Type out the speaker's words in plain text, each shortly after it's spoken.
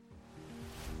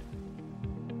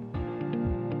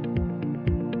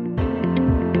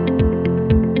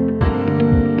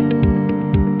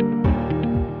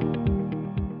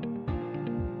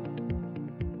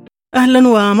أهلا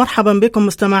ومرحبا بكم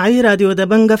مستمعي راديو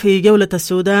دبنقا في جولة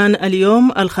السودان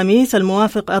اليوم الخميس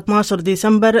الموافق 12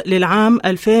 ديسمبر للعام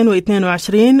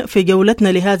 2022. في جولتنا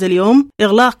لهذا اليوم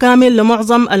إغلاق كامل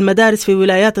لمعظم المدارس في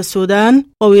ولايات السودان،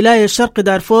 وولاية شرق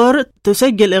دارفور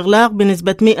تسجل إغلاق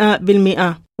بنسبة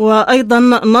 100%. وأيضا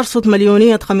نرصد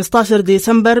مليونية 15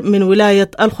 ديسمبر من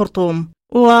ولاية الخرطوم.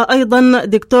 وأيضا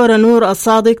دكتورة نور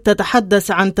الصادق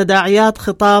تتحدث عن تداعيات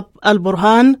خطاب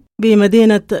البرهان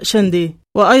بمدينة شندي.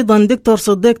 وأيضا دكتور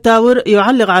صديق تاور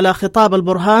يعلق على خطاب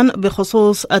البرهان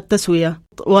بخصوص التسوية.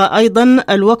 وأيضا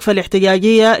الوقفة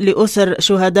الاحتجاجية لأسر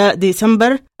شهداء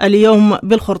ديسمبر اليوم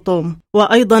بالخرطوم.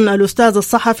 وأيضا الأستاذ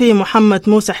الصحفي محمد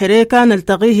موسى حريكة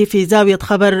نلتقيه في زاوية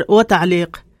خبر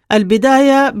وتعليق.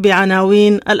 البداية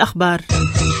بعناوين الأخبار.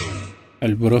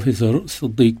 البروفيسور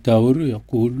صديق تاور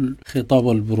يقول خطاب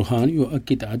البرهان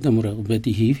يؤكد عدم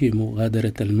رغبته في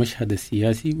مغادرة المشهد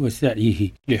السياسي وسعيه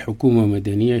لحكومة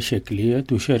مدنية شكلية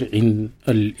تشرعن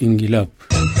الانقلاب.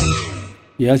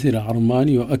 ياسر عرمان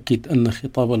يؤكد أن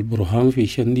خطاب البرهان في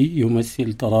شندي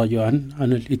يمثل تراجعا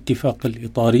عن الاتفاق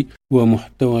الإطاري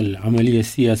ومحتوى العملية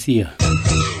السياسية.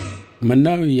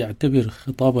 مناوي يعتبر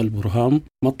خطاب البرهان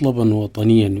مطلبا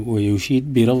وطنيا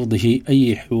ويشيد برفضه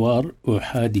أي حوار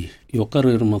أحادي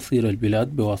يقرر مصير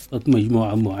البلاد بواسطة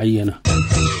مجموعة معينة.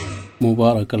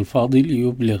 مبارك الفاضل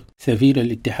يبلغ سفير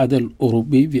الاتحاد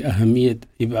الأوروبي بأهمية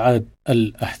إبعاد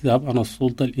الأحزاب عن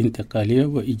السلطة الانتقالية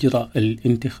وإجراء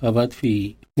الانتخابات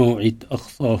في موعد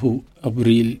أقصاه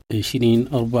أبريل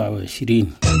 2024.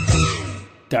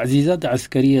 تعزيزات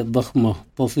عسكرية ضخمة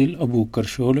تصل أبو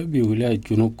كرشولة بولاية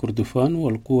جنوب كردفان،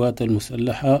 والقوات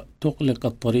المسلحة تغلق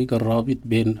الطريق الرابط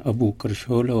بين أبو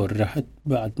كرشولة والرحت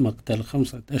بعد مقتل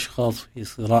 5 أشخاص في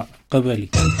صراع قبلي.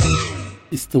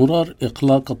 استمرار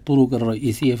إغلاق الطرق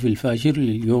الرئيسية في الفاشر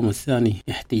لليوم الثاني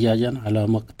احتجاجا على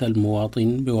مقتل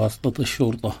مواطن بواسطة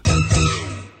الشرطة.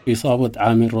 إصابة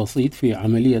عامل رصيد في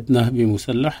عملية نهب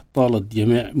مسلح طالت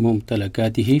جميع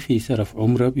ممتلكاته في سرف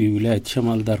عمرة بولاية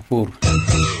شمال دارفور.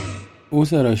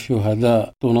 أسر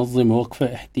الشهداء تنظم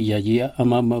وقفة احتجاجية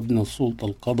أمام مبنى السلطة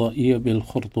القضائية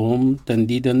بالخرطوم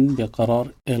تنديدا بقرار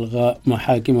إلغاء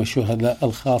محاكم الشهداء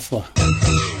الخاصة.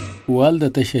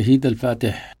 والدة الشهيد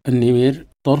الفاتح النمير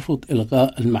ترفض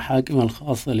إلغاء المحاكم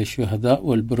الخاصة للشهداء،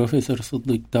 والبروفيسور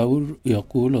صديق تاور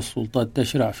يقول السلطات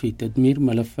تشرع في تدمير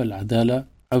ملف العدالة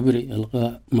عبر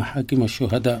إلغاء محاكم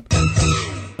الشهداء.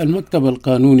 المكتب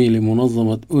القانوني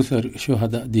لمنظمة أسر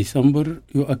شهداء ديسمبر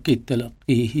يؤكد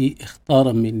تلقيه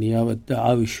اختارا من نيابة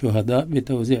دعاوي الشهداء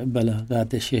بتوزيع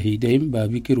بلاغات الشهيدين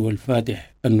بابكر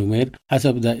والفاتح النمير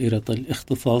حسب دائرة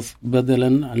الاختصاص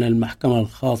بدلا عن المحكمة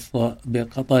الخاصة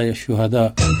بقضايا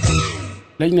الشهداء.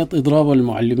 لجنة إضراب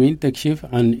المعلمين تكشف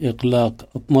عن إغلاق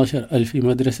 12,000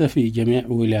 مدرسة في جميع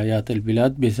ولايات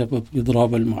البلاد بسبب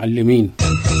إضراب المعلمين.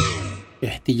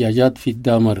 احتجاجات في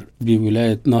الدامر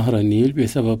بولاية نهر النيل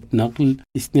بسبب نقل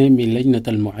 2 من لجنة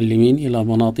المعلمين إلى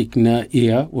مناطق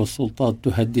نائية، والسلطات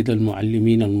تهدد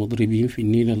المعلمين المضربين في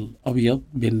النيل الأبيض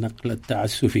بالنقل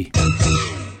التعسفي.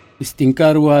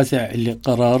 استنكار واسع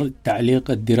لقرار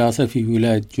تعليق الدراسة في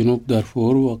ولاية جنوب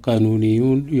دارفور،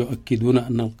 وقانونيون يؤكدون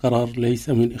أن القرار ليس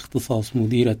من اختصاص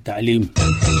مدير التعليم.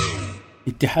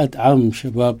 اتحاد عام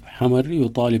شباب حمر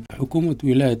يطالب حكومة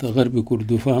ولاية غرب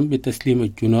كردفان بتسليم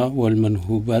الجناء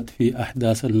والمنهوبات في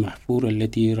أحداث المحفور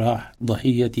التي راح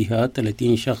ضحيتها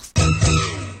 30 شخص.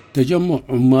 تجمع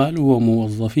عمال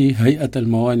وموظفي هيئة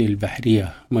الموانئ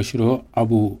البحرية مشروع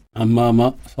أبو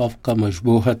عمامة صفقة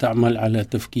مشبوهة تعمل على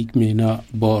تفكيك ميناء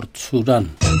بورت السودان.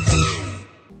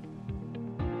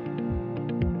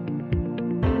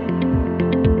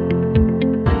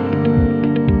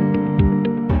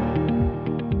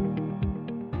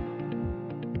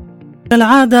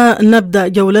 كالعادة نبدأ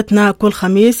جولتنا كل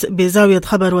خميس بزاوية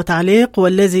خبر وتعليق،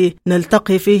 والذي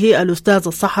نلتقي فيه الأستاذ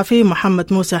الصحفي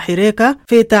محمد موسى حريكة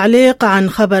في تعليق عن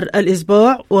خبر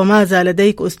الأسبوع. وماذا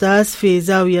لديك أستاذ في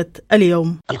زاوية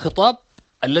اليوم؟ الخطاب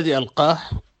الذي ألقاه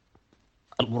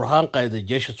البرهان قائد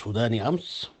الجيش السوداني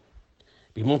أمس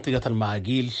بمنطقة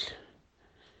المعاقيل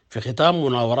في ختام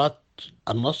مناورات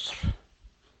النصر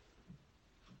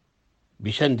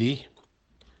بشندي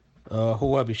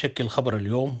هو بشكل خبر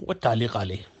اليوم والتعليق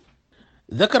عليه.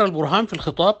 ذكر البرهان في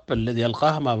الخطاب الذي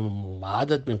ألقاه مع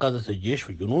عدد من قادة الجيش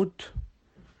والجنود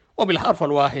وبالحرف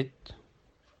الواحد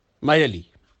ما يلي: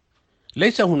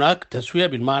 ليس هناك تسوية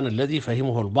بالمعنى الذي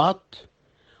فهمه البعض،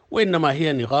 وإنما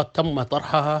هي نقاط تم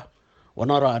طرحها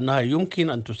ونرى أنها يمكن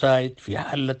أن تساعد في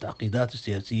حل التعقيدات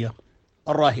السياسية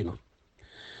الراهنة.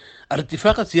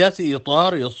 الاتفاق السياسي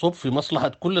إطار يصب في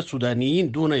مصلحة كل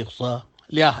السودانيين دون إقصاء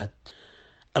لأحد.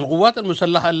 القوات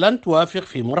المسلحة لن توافق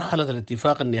في مرحلة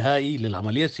الاتفاق النهائي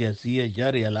للعملية السياسية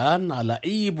الجارية الآن على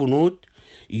أي بنود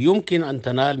يمكن أن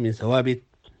تنال من ثوابت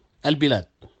البلاد.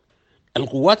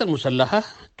 القوات المسلحة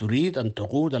تريد أن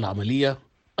تقود العملية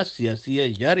السياسية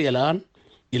الجارية الآن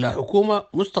إلى حكومة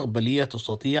مستقبلية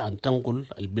تستطيع أن تنقل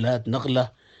البلاد نقلة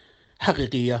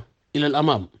حقيقية إلى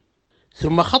الأمام.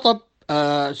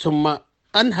 ثم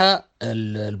أنهى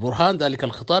البرهان ذلك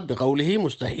الخطاب بقوله: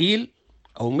 مستحيل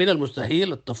أو من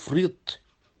المستحيل التفريط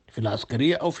في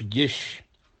العسكرية أو في الجيش،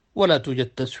 ولا توجد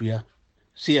تسوية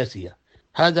سياسية.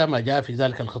 هذا ما جاء في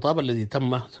ذلك الخطاب الذي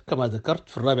تم كما ذكرت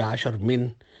في 14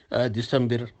 من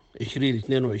ديسمبر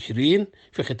 2022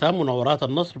 في ختام مناورات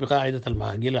النصر بقاعدة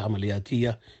المعاقيل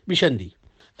العملياتية بشندي.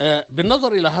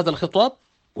 بالنظر إلى هذا الخطاب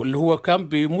واللي هو كان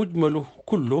بمجمله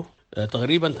كله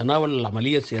تقريبا تناول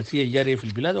العملية السياسية الجارية في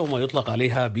البلاد وما يطلق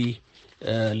عليها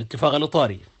بالاتفاق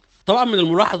الإطاري. طبعا من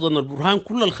الملاحظ أن البرهان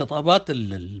كل الخطابات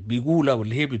اللي بيقولها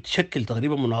واللي هي بتشكل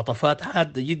تقريبا منعطفات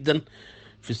حادة جدا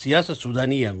في السياسة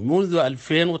السودانية منذ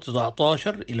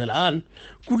 2019 إلى الآن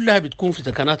كلها بتكون في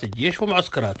سكنات الجيش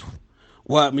ومعسكراته.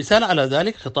 ومثال على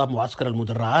ذلك خطاب معسكر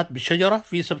المدرعات بالشجرة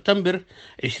في سبتمبر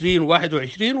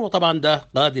 2021، وطبعا ده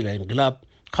قاد إلى انقلاب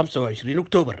 25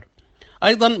 أكتوبر.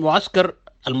 أيضا معسكر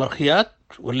المرخيات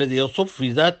والذي يصب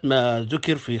في ذات ما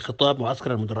ذكر في خطاب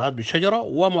معسكر المدرعات بالشجرة،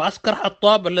 ومعسكر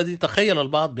حطاب الذي تخيل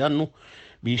البعض بأنه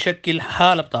بيشكل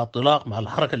حالة بتاع اطلاق مع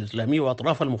الحركة الإسلامية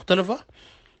وأطرافها المختلفة،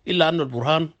 إلا أن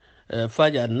البرهان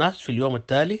فاجأ الناس في اليوم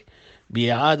التالي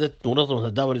بإعادة منظمة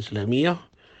الدعوة الإسلامية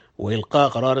وإلقاء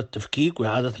قرار التفكيك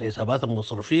وإعادة الحسابات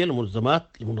المصرفية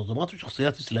لمنظمات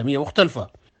وشخصيات إسلامية مختلفة.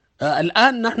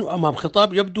 الآن نحن أمام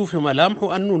خطاب يبدو في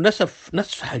ملامحه أنه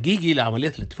نسف حقيقي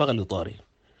لعملية الاتفاق الإطاري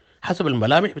حسب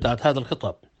الملامح بتاعت هذا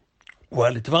الخطاب.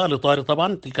 والاتفاق الإطاري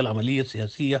طبعا تلك العملية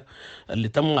السياسية اللي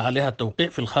تم عليها التوقيع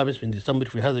في 5 من ديسمبر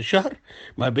في هذا الشهر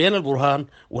ما بين البرهان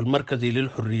والمركزي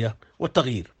للحرية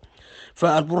والتغيير.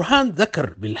 فالبرهان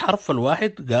ذكر بالحرف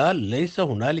الواحد، قال: ليس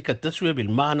هنالك تسوية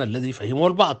بالمعنى الذي فهمه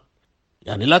البعض،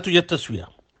 يعني لا توجد تسوية.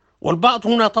 والبعض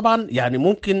هنا طبعا يعني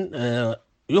ممكن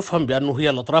يفهم بأنه هي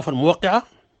الأطراف الموقعة،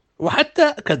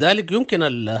 وحتى كذلك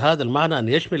يمكن هذا المعنى أن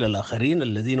يشمل الآخرين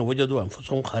الذين وجدوا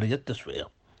أنفسهم خارج التسوية،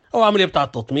 أو عملية بتاعة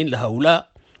تطمين لهؤلاء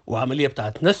وعملية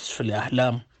بتاعة نسف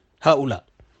لأحلام هؤلاء.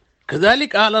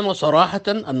 كذلك أعلن صراحة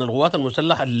أن القوات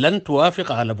المسلحة لن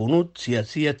توافق على بنود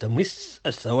سياسية تمس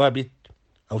الثوابت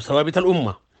أو ثوابت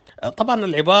الأمة. طبعا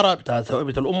العبارة بتاعة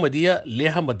ثوابت الأمة دي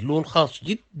لها مدلول خاص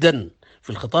جدا في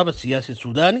الخطاب السياسي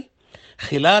السوداني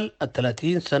خلال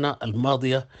 30 سنة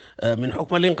الماضية من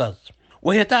حكم الإنقاذ،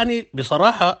 وهي تعني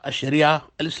بصراحة الشريعة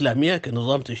الإسلامية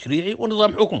كنظام تشريعي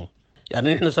ونظام حكم.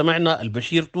 يعني نحن سمعنا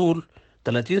البشير طول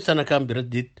 30 سنة كان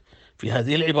بيردد في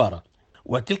هذه العبارة،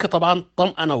 وتلك طبعا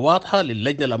طمأنة واضحة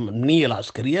للجنة الأمنية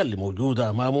العسكرية اللي موجودة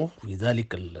أمامه في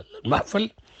ذلك المحفل،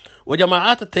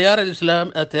 وجماعات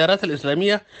التيارات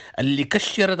الإسلامية اللي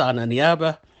كشرت عن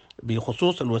النيابة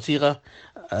بخصوص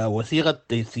وثيقة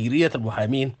تيسيرية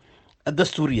المحامين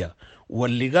الدستورية،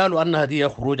 واللي قالوا أنها دي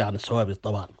خروج عن الثوابت.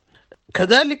 طبعا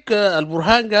كذلك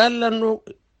البرهان قال أنه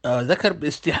ذكر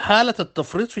باستحالة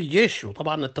التفريط في الجيش،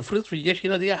 وطبعا التفريط في الجيش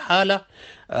هنا دي حالة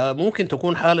ممكن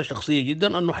تكون حالة شخصية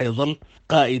جدا، أنه حيظل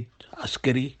قائد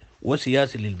عسكري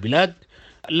وسياسي للبلاد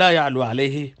لا يعلو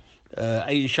عليه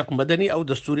أي شق مدني أو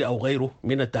دستوري أو غيره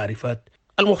من التعريفات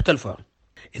المختلفة.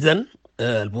 إذن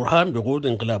البرهان بيقود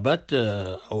انقلابات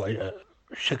أو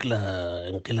شكلها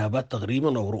انقلابات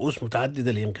تقريبا أو رؤوس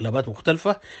متعددة لانقلابات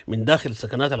مختلفة من داخل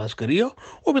السكنات العسكرية،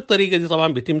 وبالطريقة دي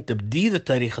طبعا بيتم تبديد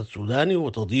التاريخ السوداني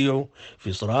وتضييعه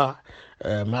في صراع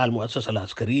مع المؤسسة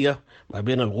العسكرية ما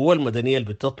بين القوى المدنية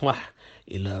اللي بتطمح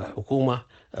إلى حكومة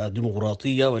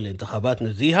ديمقراطية والانتخابات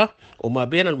نزيهة، وما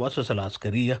بين المؤسسة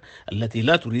العسكرية التي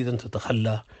لا تريد أن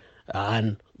تتخلى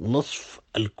عن نصف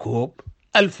الكوب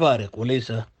الفارغ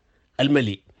وليس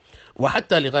المليء.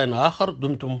 وحتى لقاء آخر،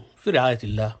 دمتم في رعاية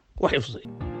الله وحفظه.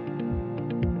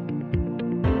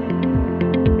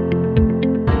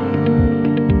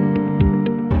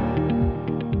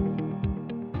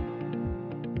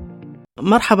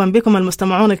 مرحبا بكم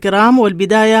المستمعون الكرام،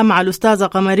 والبداية مع الأستاذة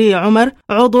قمرية عمر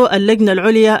عضو اللجنة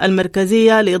العليا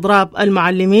المركزية لإضراب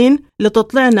المعلمين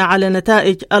لتطلعنا على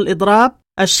نتائج الإضراب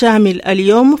الشامل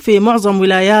اليوم في معظم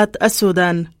ولايات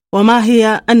السودان، وما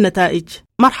هي النتائج؟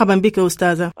 مرحبا بك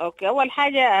أستاذة. أوكي، أول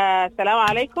حاجة السلام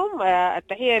عليكم،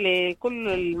 التحية لكل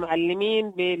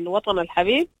المعلمين بالوطن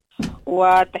الحبيب،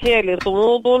 والتحية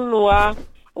لصمودهم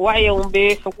ووعيهم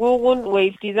بحقوقهم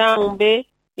والتزامهم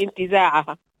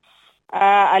بانتزاعها.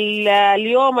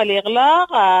 اليوم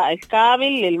الإغلاق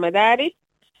الكامل للمدارس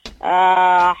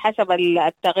حسب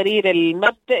التقرير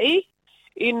المبدئي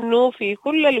إنه في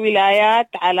كل الولايات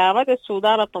على مدى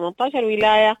السودان 18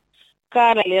 ولاية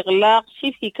كان الإغلاق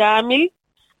شبه كامل.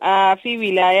 في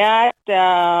ولايات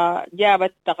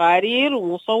جابت تقارير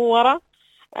ومصورة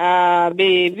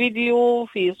بفيديو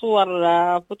في صور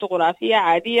فوتوغرافية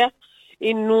عادية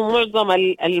إنه معظم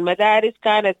المدارس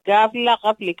كانت قافلة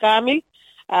قفل كامل.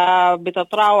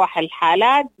 بتتراوح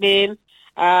الحالات بين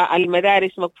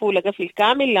المدارس مقفولة قفل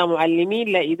كامل، لا معلمين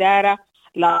لا إدارة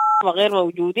لا غير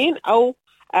موجودين، أو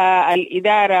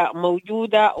الإدارة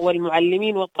موجودة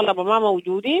والمعلمين والطلبة ما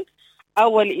موجودين،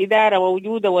 أو الإدارة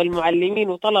موجودة والمعلمين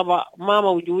والطلبة ما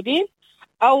موجودين،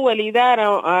 أو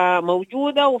الإدارة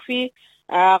موجودة وفي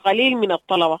قليل من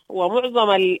الطلبة.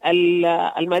 ومعظم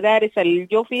المدارس اللي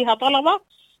جو فيها طلبة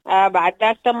بعد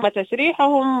ذلك تم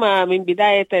تسريحهم من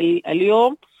بداية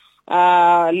اليوم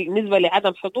بالنسبة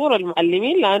لعدم حضور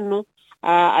المعلمين، لأنه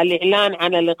الإعلان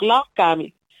عن الإغلاق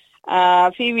كامل.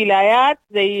 في ولايات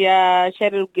زي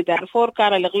شرق دارفور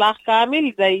كان الإغلاق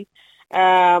كامل، زي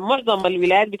معظم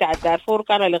الولايات بتاعت دارفور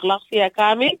كان الإغلاق فيها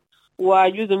كامل،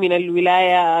 وجزء من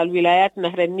الولايات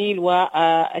نهر النيل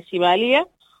والشمالية.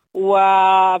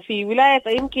 وفي ولاية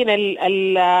يمكن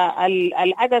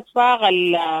العدد فاق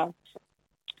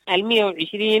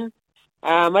 120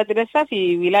 مدرسة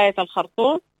في ولاية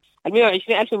الخرطوم،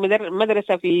 120,000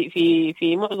 مدرسة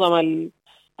في معظم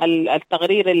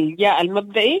التقرير الجاء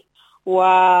المبدئي.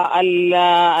 والمعلمين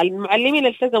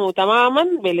التزموا تماما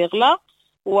بالإغلاق،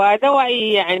 وده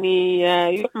وعي يعني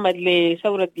يحمد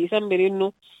لثورة ديسمبر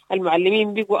إنه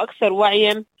المعلمين بقوا أكثر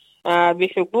وعيا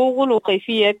بحقوقهم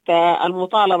وكيفية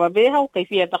المطالبة بها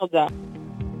وكيفية أخذها.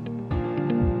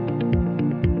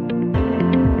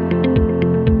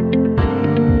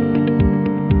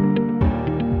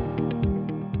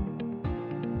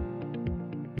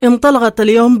 انطلقت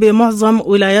اليوم بمعظم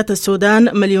ولايات السودان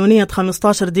مليونية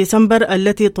 15 ديسمبر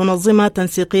التي تنظمها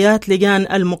تنسيقيات لجان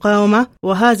المقاومة،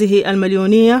 وهذه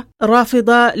المليونية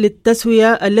رافضة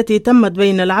للتسوية التي تمت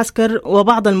بين العسكر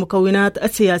وبعض المكونات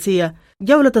السياسية.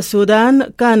 جولة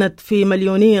السودان كانت في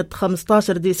مليونية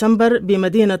 15 ديسمبر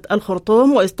بمدينة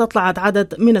الخرطوم واستطلعت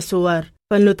عدد من السوار،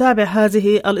 فلنتابع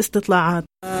هذه الاستطلاعات.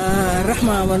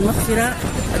 الرحمة والمغفرة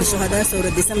لشهداء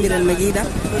ثورة ديسمبر المجيدة،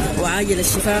 وعاجل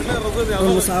الشفاء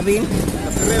والمصابين،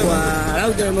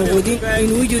 وعودة الموجودين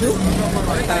إن وجدوا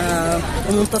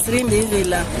ومنتصرين بإذن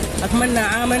الله. أكملنا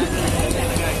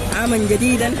عاما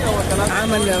جديدا،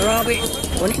 عاما الرابع،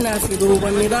 ونحن في ضروب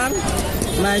النضال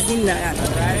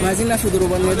ما زلنا في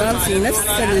ضروب النضال في نفس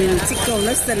السكة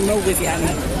ونفس الموقف. يعني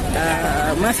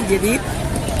ما في جديد،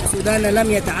 السودان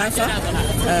لم يتعافى.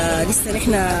 لسه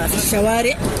نحن في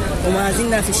الشوارع وما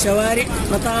زلنا في الشوارع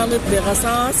نطالب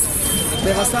بغصاص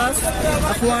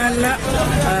أخواننا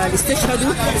اللي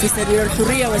استشهدوا في سبيل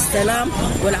الحرية والسلام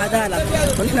والعدالة،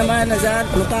 ونحن ما نزال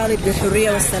نطالب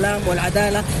بالحرية والسلام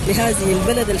والعدالة لهذه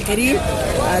البلد الكريم.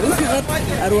 رفضت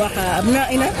أرواح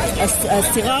أبنائنا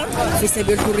الصغار في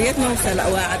سبيل حريتنا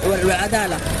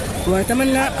والعدالة،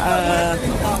 ونتمنى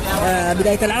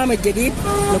بداية العام الجديد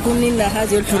نكون لنا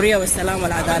هذه الحرية والسلام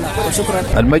والعدالة.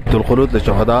 وشكرا. المجد والخلود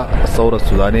لشهداء الثورة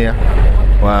السودانية.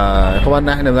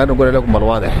 وإخواننا احنا بدنا نقول لكم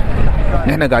الواضح،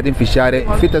 نحن قاعدين في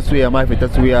الشارع، في تسوية ما في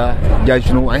تسوية جاي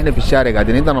شنو، احنا في الشارع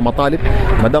قاعدين عندنا مطالب،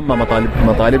 ما دام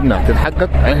مطالبنا تتحقق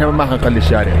احنا ما حنخلي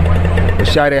الشارع.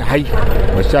 الشارع حي،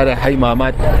 والشارع حي ما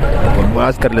مات،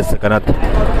 والمعسكر للسكنات.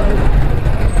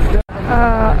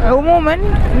 عموما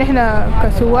نحن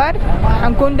كسوار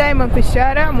حنكون دائما في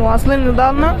الشارع مواصلين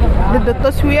نضالنا ضد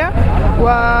التسوية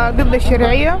وضد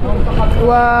الشرعية،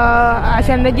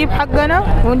 وعشان نجيب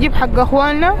حقنا ونجيب حق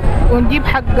أخواننا ونجيب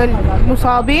حق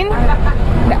المصابين.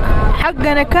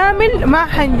 حقنا كامل ما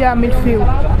حنجامل فيه.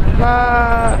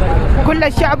 كل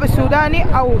الشعب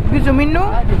السوداني أو جزء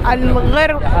منه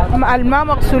الغير ما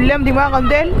مغسول لهم دماغهم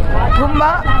ديل هم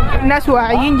ناس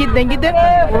واعيين جدا جدا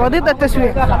وضد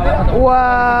التسوية.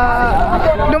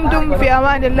 ودمتم في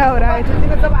أمان الله ورعايته.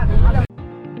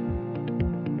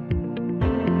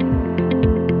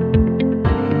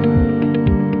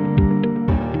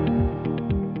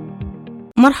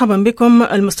 مرحبا بكم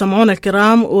المستمعون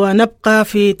الكرام، ونبقى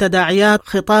في تداعيات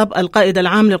خطاب القائد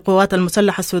العام للقوات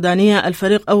المسلحة السودانية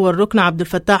الفريق أول ركن عبد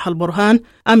الفتاح البرهان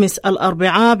أمس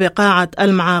الأربعاء بقاعة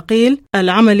المعاقيل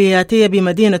العملياتية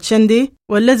بمدينة شندي،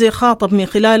 والذي خاطب من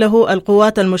خلاله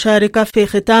القوات المشاركة في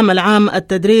ختام العام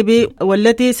التدريبي،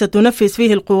 والتي ستنفذ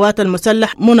فيه القوات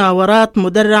المسلحة مناورات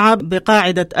مدرعة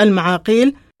بقاعدة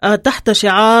المعاقيل تحت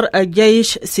شعار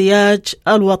الجيش سياج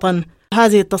الوطن.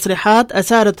 هذه التصريحات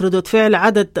أثارت ردود فعل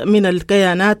عدد من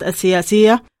الكيانات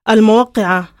السياسية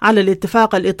الموقعة على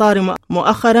الاتفاق الإطاري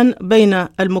مؤخرا بين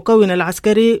المكون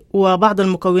العسكري وبعض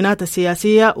المكونات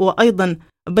السياسية، وأيضا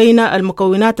بين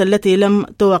المكونات التي لم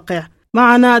توقع.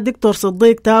 معنا دكتور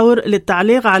صديق تاور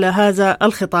للتعليق على هذا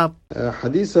الخطاب.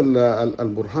 حديث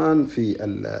البرهان في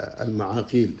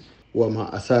المعاقيل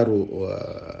وما أثاره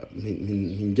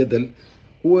من جدل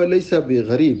هو ليس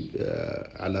بغريب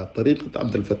على طريقة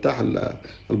عبد الفتاح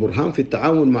البرهان في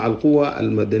التعاون مع القوى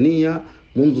المدنية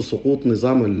منذ سقوط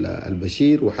نظام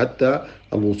البشير وحتى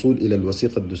الوصول إلى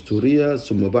الوثيقة الدستورية،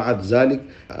 ثم بعد ذلك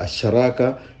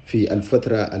الشراكة في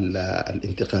الفترة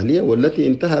الانتقالية والتي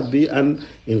انتهت بأن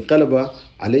انقلب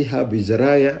عليها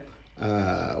بزرايا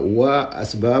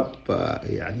وأسباب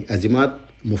يعني أزمات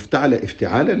مفتعلة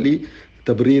افتعالا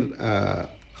لتبرير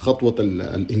خطوة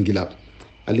الانقلاب.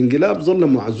 الانقلاب ظل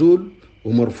معزول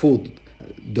ومرفوض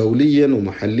دوليا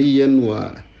ومحليا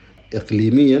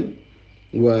وإقليميا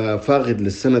وفاقد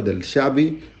للسند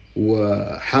الشعبي،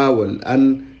 وحاول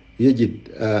أن يجد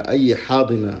أي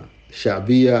حاضنة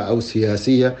شعبية أو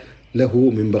سياسية له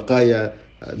من بقايا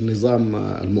نظام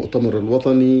المؤتمر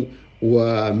الوطني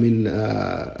ومن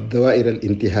الدوائر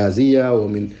الانتهازية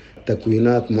ومن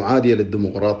تكوينات معادية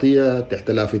للديمقراطية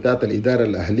تحت لافتات الإدارة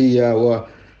الأهلية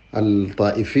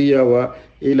والطائفية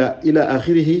وإلى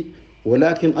آخره،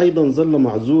 ولكن أيضا ظل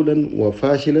معزولا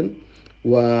وفاشلا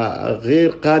وغير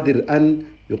قادر أن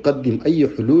يقدم أي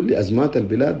حلول لأزمات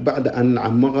البلاد بعد أن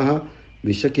عمقها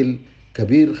بشكل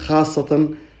كبير، خاصة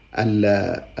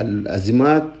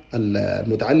الأزمات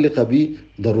المتعلقة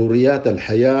بضروريات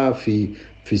الحياة في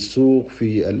السوق،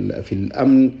 في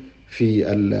الأمن،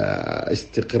 في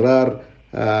الاستقرار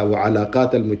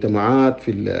وعلاقات المجتمعات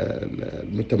في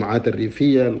المجتمعات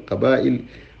الريفية، القبائل،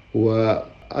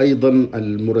 وأيضا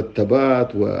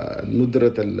المرتبات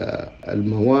وندرة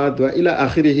المواد وإلى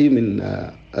آخره من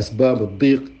أسباب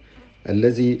الضيق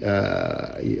الذي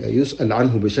يسأل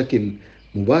عنه بشكل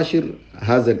مباشر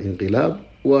هذا الانقلاب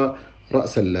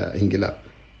ورأس الانقلاب.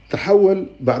 تحول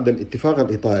بعد الاتفاق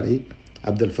الإطاري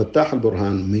عبد الفتاح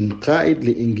البرهان من قائد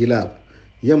لانقلاب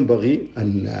ينبغي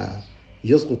أن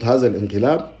يسقط هذا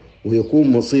الانقلاب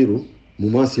ويكون مصيره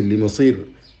مماثل لمصير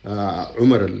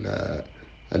عمر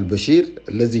البشير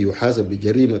الذي يحاسب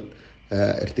بجريمة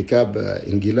ارتكاب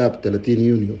انقلاب 30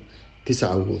 يونيو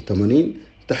 89.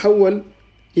 تحول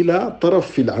إلى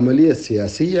طرف في العملية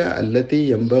السياسية التي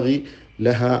ينبغي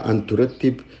لها أن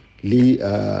ترتب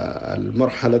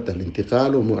لمرحلة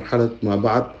الانتقال ومرحلة ما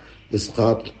بعد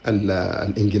إسقاط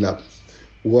الانقلاب،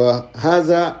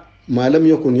 وهذا ما لم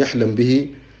يكن يحلم به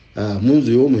منذ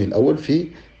يومه الأول في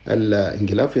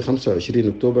الانقلاب في 25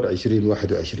 أكتوبر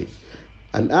 2021.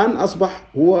 الآن أصبح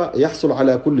هو يحصل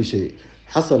على كل شيء،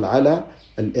 حصل على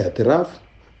الاعتراف،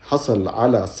 حصل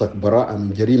على صك براءة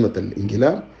من جريمة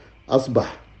الانقلاب،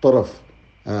 أصبح طرف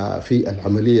في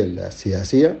العملية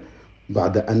السياسية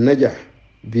بعد أن نجح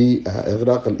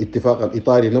بإغراق الاتفاق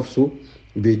الإطاري نفسه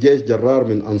بجيش جرار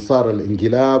من أنصار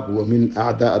الانقلاب ومن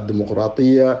أعداء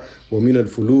الديمقراطية ومن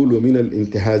الفلول ومن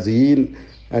الانتهازيين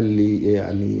اللي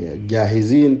يعني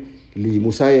جاهزين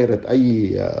لمسايرة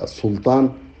أي سلطان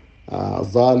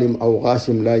ظالم أو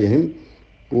غاشم لا يهم.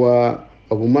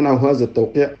 وأبو منعه هذا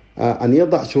التوقيع أن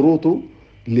يضع شروطه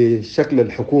لشكل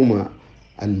الحكومة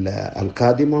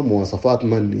القادمة، مواصفات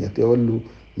من يتولوا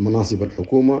مناصب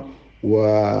الحكومة،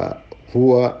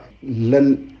 وهو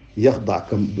لن يخضع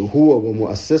هو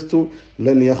ومؤسسته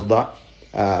لن يخضع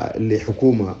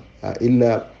لحكومة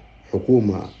إلا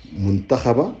حكومة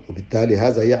منتخبة، وبالتالي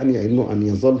هذا يعني أن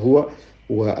يظل هو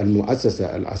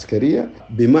والمؤسسة العسكرية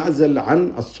بمعزل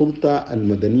عن السلطة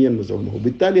المدنية المزعومة،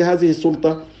 وبالتالي هذه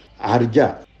السلطة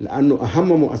عرجاء لأنه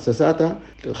أهم مؤسساتها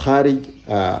خارج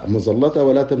مظلتها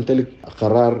ولا تمتلك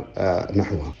قرار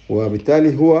نحوها،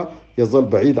 وبالتالي هو يظل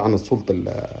بعيد عن السلطة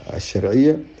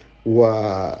الشرعية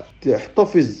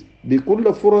وتحتفظ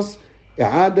بكل فرص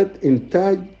إعادة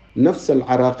إنتاج نفس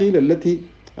العراقيل التي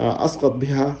أسقط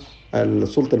بها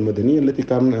السلطة المدنية التي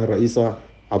كان رئيسها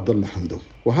عبد الله حمدون.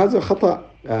 وهذا خطأ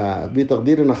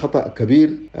بتقديرنا خطأ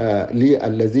كبير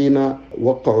للذين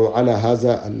وقعوا على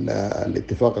هذا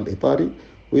الاتفاق الإطاري،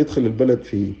 ويدخل البلد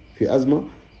في أزمة،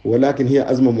 ولكن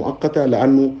هي أزمة مؤقتة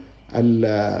لأنه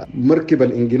مركب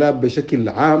الانقلاب بشكل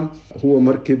عام هو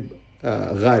مركب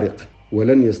غارق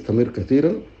ولن يستمر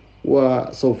كثيرا،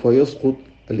 وسوف يسقط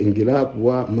الانقلاب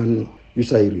ومن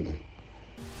يسايرونه.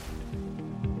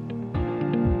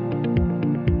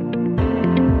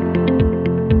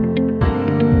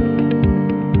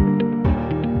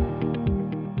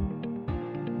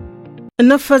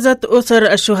 نفذت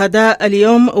أسر الشهداء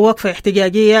اليوم وقفة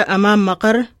احتجاجية أمام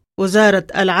مقر وزارة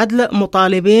العدل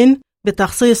مطالبين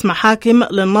بتخصيص محاكم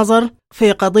للنظر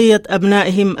في قضية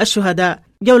أبنائهم الشهداء.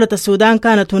 جولة السودان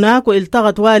كانت هناك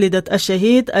والتقت والدة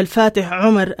الشهيد الفاتح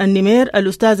عمر النمير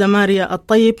الأستاذة ماريا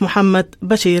الطيب محمد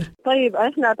بشير. طيب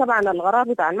احنا طبعا الغرار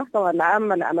بتاع المحتوى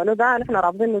العام اللي عملوه ده احنا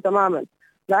رافضينه تماما،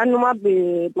 لانه ما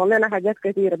بيضمن لنا حاجات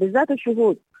كثيره بالذات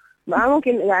الشهود. ما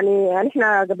ممكن يعني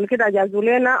احنا قبل كده جازوا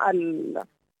لنا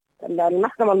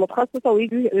المحكمة المتخصصة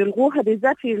ويجوا يلغوها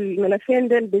بالذات في الملفين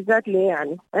دول بالذات. ليه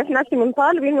يعني احنا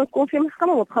بنطالب انه تكون في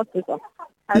محكمة متخصصة.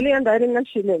 حاليا دايرين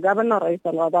نمشي اللي قابلنا رئيس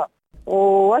القضاء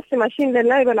ووسي ماشيين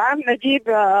للنائب العام نجيب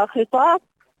خطاب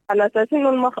على اساس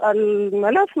انه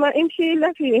الملف ما يمشي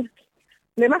الا في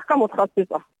لمحكمة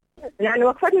متخصصة. يعني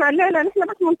وقفتنا الليلة نحن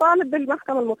بس بنطالب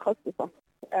بالمحكمة المتخصصة.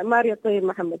 ماريا طيب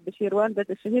محمد بشير والدة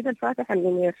الشهيد الفاتح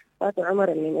النمير فاتح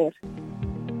عمر النمير.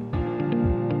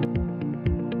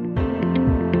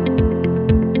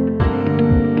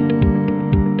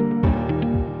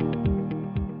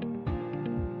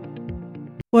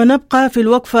 ونبقى في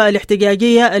الوقفة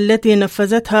الاحتجاجية التي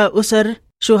نفذتها أسر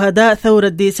شهداء ثورة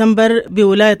ديسمبر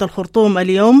بولاية الخرطوم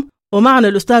اليوم، ومعنا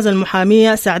الأستاذة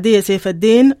المحامية سعدية سيف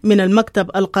الدين من المكتب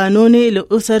القانوني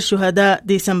لأسر شهداء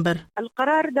ديسمبر.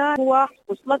 القرار ده هو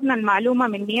وصلتنا المعلومة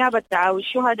من نيابة تعاون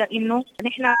الشهداء إنه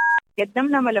نحن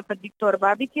قدمنا ملف الدكتور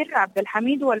بابكر عبد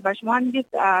الحميد والباشمهندس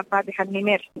فاتح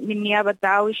النمير من نيابة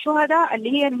تعاون الشهداء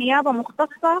اللي هي النيابة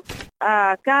مختصة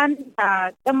كان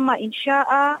تم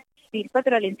إنشاء في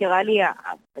الفترة الانتقالية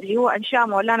اللي هو أنشاء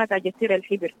مولانا تاج السير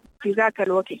الحبر في ذاك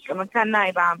الوقت كمان كان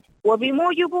نائب عام،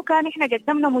 وبموجبه كان إحنا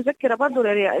قدمنا مذكرة برضو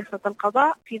لرئاسة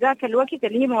القضاء في ذاك الوقت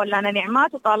اللي هي مولانا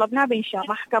نعمات وطالبنا بإنشاء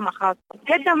محكمة خاصة.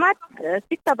 قدمت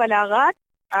 6 بلاغات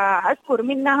أذكر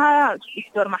منها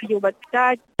دكتور محجوب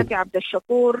التاج، عبد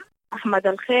الشكور، أحمد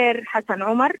الخير، حسن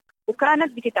عمر،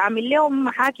 وكانت بتتعامل لهم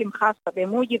محاكم خاصة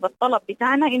بموجب الطلب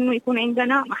بتاعنا إنه يكون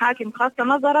عندنا محاكم خاصة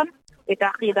نظرا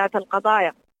لتعقيدات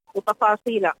القضايا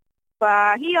وتفاصيلها.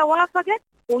 فهي وافقت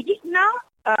وجئنا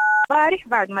بارح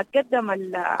بعد ما تقدم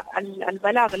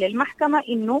البلاغ للمحكمة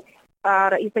إنه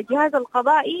رئيس الجهاز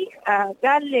القضائي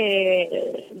قال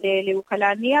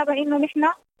لوكلاء النيابة إنه نحن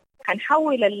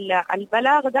هنحول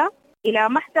البلاغ ده إلى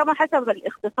محكمة حسب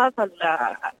الاختصاص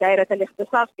دائرة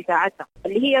الاختصاص بتاعتها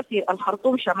اللي هي في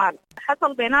الخرطوم شمال.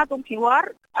 حصل بيناتهم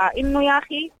حوار إنه يا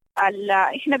أخي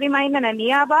إحنا بما إننا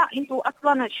نيابة أنتوا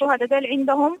أصلا الشهداء دول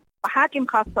عندهم محاكم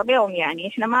خاصة بهم، يعني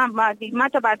إحنا ما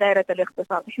تبع دائرة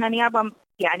الاختصاص، إحنا نيابة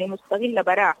يعني مستغلة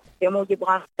براء بموجب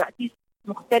قانون تأسيس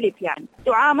مختلف، يعني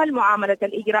تعامل معاملة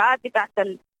الإجراءات بتاعت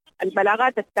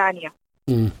البلاغات الثانية.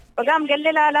 فقام قال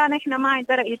لي لا نحن ما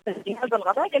عندنا رئيس الجهاز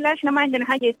القضائي، قال لي إحنا ما عندنا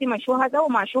حاجة اسمها شهداء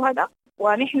وما شهداء،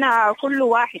 ونحن كل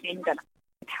واحد عندنا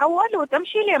تحول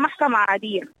وتمشي لمحكمة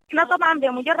عادية. إحنا طبعا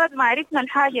بمجرد ما عرفنا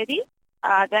الحاجة دي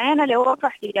دعينا لوقفة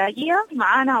احتجاجية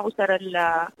معانا أسر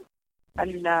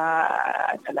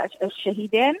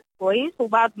الشهيدين كويس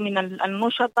وبعض من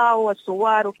النشطاء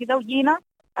والثوار وكذا، وجينا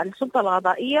السلطة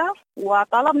القضائية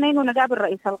وطلبنا إنه نقابل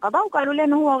رئيس القضاء وقالوا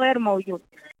لنا هو غير موجود.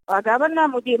 وقابلنا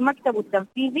مدير مكتبه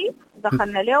التنفيذي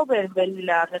دخلنا له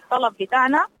بالطلب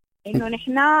بتاعنا إنه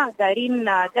نحن دارين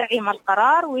دعم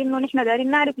القرار وإنه نحن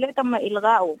دارين نعرف ليه تم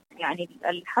إلغائه، يعني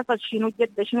حصل شنو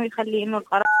جد شنو يخلي إنه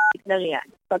القرار يتلغي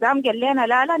يعني. فقام قال لنا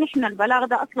لا نحن البلاغ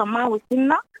ده أصلا ما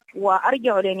وصلنا،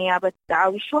 وأرجعوا لنيابة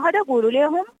تعاون الشهداء قولوا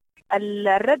لهم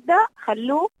الردة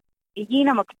خلوه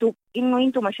يجينا مكتوب إنه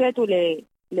أنتم مشيتوا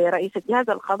لرئيس الجهاز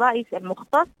القضائي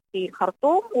المختص في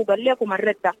الخرطوم وقال لكم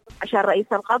الردة عشان رئيس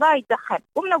القضاء يتدخل.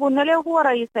 قلنا له هو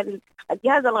رئيس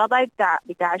الجهاز القضائي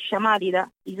بتاع الشمالي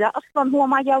ده إذا أصلا هو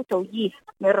ما جاء توجيه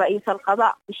من رئيس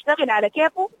القضاء يشتغل على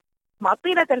كيفه، مع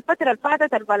طيلة الفترة اللي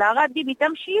فاتت البلاغات دي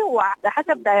بتمشي وعلى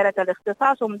حسب دائرة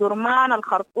الاختصاص ومدرمان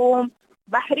الخرطوم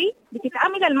بحري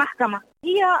بتتعامل المحكمة.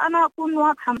 هي أنا أكون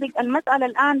واضحة، المسألة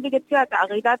الآن بقت فيها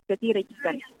تعقيدات كثيرة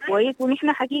جدا كويس،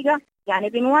 ونحن حقيقة يعني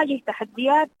بنواجه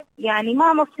تحديات يعني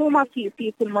ما مفهومة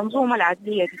في المنظومة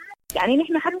العدلية دي. يعني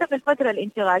نحن حتى في الفترة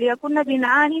الانتقالية كنا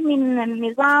بنعاني من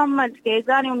النظام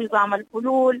الكيزاني ونظام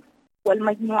الفلول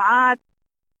والمجموعات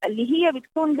اللي هي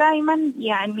بتكون دائما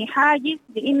يعني حاجز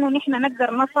لإنه نحن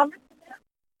نقدر نصل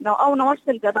أو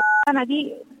نوصل قضايانا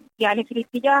دي يعني في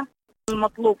الاتجاه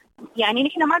المطلوب. يعني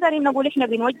نحن ما دارين نقول إحنا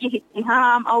بنوجه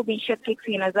اتهام أو بنشكك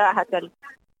في نزاهة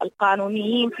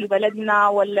القانونيين في بلدنا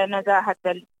ولا نزاهة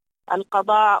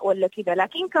القضاء ولا كده،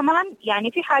 لكن كمان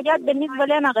يعني في حاجات بالنسبة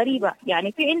لنا غريبة.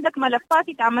 يعني في عندك ملفات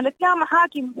اتعملت لها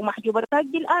محاكم ومحجوب التاج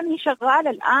دي الآن هي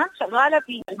شغالة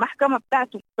في المحكمة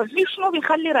بتاعته. ففي شنو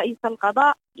بيخلي رئيس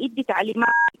القضاء يدي تعليمات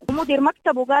ومدير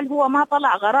مكتبه قال هو ما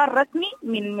طلع قرار رسمي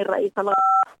من رئيس القضاء،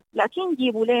 لكن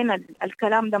جيبوا لنا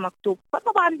الكلام ده مكتوب.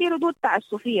 فطبعا دي ردود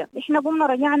تعسفية. احنا قمنا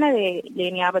رجعنا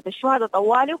لنيابة الشهداء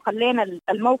طوالي وخلينا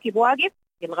الموكب واقف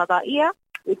في القضائية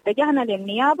اتجهنا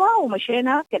للنيابة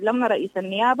ومشينا كلمنا رئيس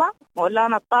النيابة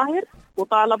مولانا الطاهر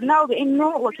وطالبناه بأنه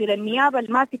وكيل النيابة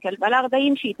الماسك البلاغ ده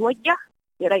يمشي يتوجه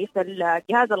لرئيس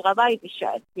الجهاز القضائي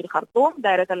في الخرطوم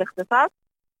دائرة الاختصاص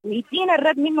ويدينا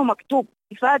الرد منه مكتوب،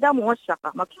 إفادة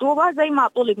موثقة مكتوبة زي ما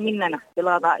طلب مننا في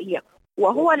القضائية.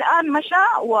 وهو الآن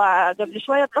مشى وقبل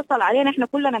شوية اتصل علينا، احنا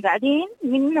كلنا قاعدين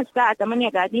من الساعة 8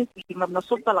 قاعدين في مبنى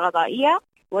السلطة القضائية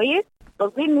كويس،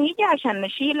 قصدي انه يجي عشان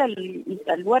نشيل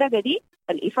الورقة دي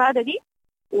الإفادة دي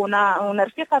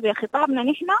ونرفقها بخطابنا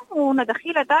نحن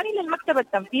وندخلها تاني للمكتب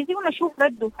التنفيذي ونشوف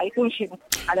رده هيكون شنو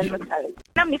على المسألة دي.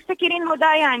 احنا بنفتكر انه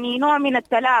ده يعني نوع من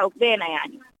التلاعب بينا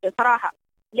يعني بصراحة.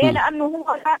 ليه؟ لأنه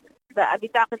هو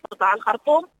بتاع قطاع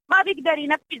الخرطوم ما بيقدر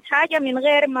ينفذ حاجة من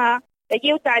غير ما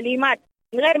تجيه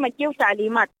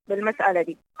تعليمات بالمسألة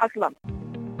دي أصلا.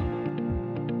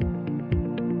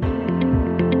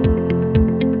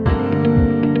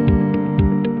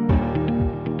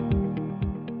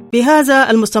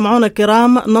 بهذا المستمعون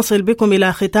الكرام نصل بكم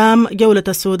إلى ختام جولة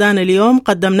السودان اليوم،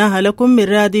 قدمناها لكم من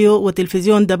راديو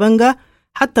وتلفزيون دبنقا.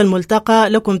 حتى الملتقى،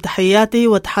 لكم تحياتي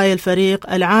وتحايا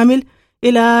الفريق العامل،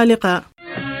 إلى لقاء.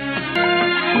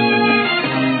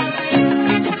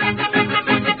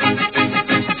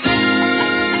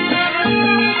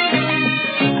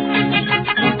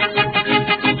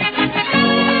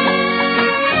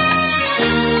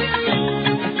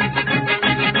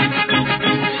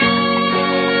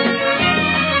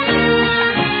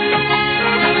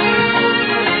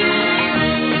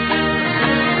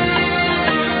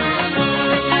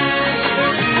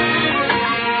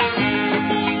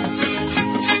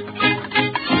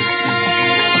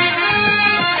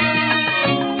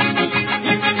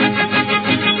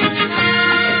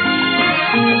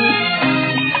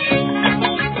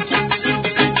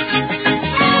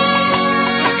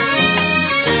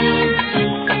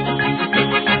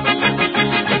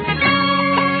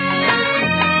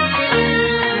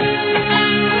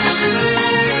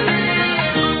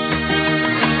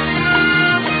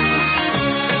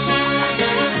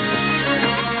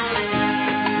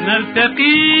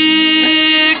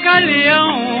 نلتقيك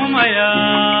اليوم يا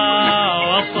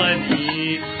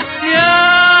وطني يا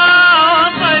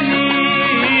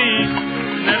وطني،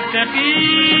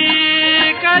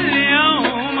 نلتقيك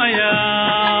اليوم يا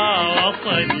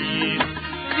وطني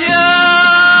يا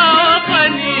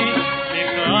وطني،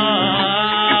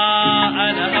 لقاء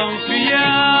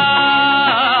الأوفياء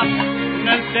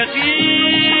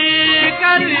نلتقيك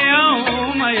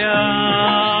اليوم يا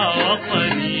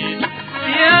وطني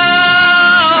يا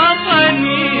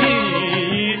وطني،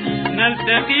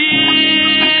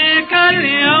 نلتقيك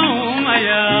اليوم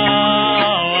يا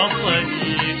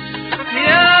وطني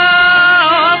يا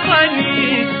وطني،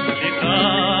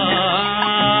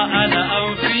 لقاء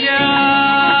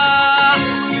الأوفياء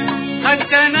قد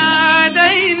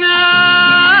تنادينا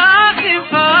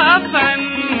خفافا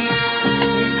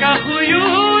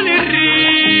كخيول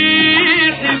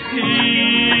الريح في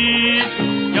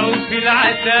جوف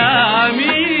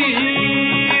العسامير،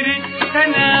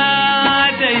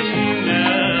 تنادينا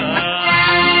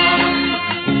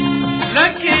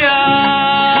لك يا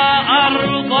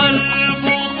أرض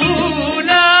البطولات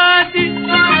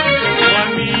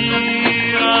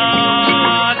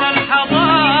وميراث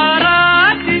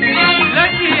الحضارات،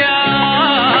 لك يا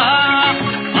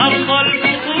أرض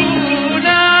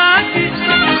البطولات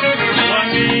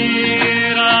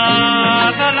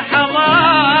وميراث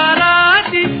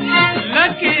الحضارات،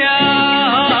 لك يا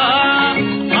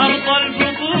أرض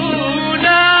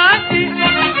البطولات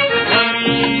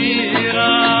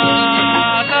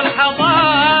وميراث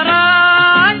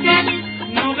الحضارات،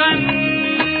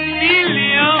 نغني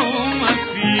اليوم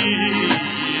في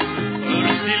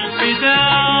عرس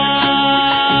الفداء.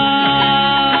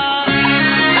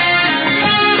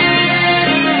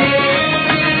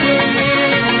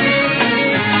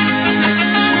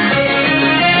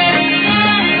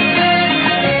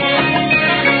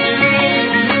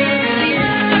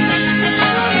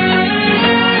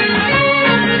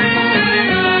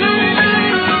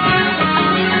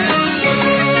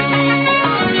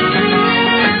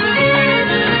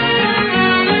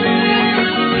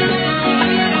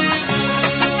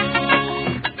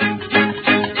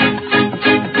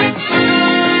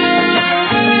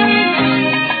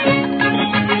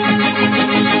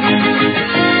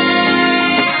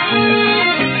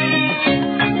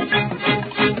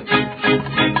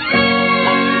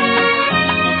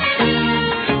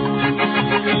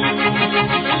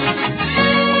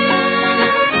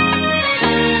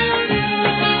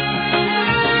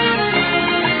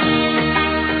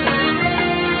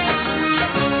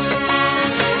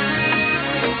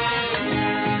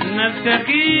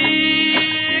 نلتقي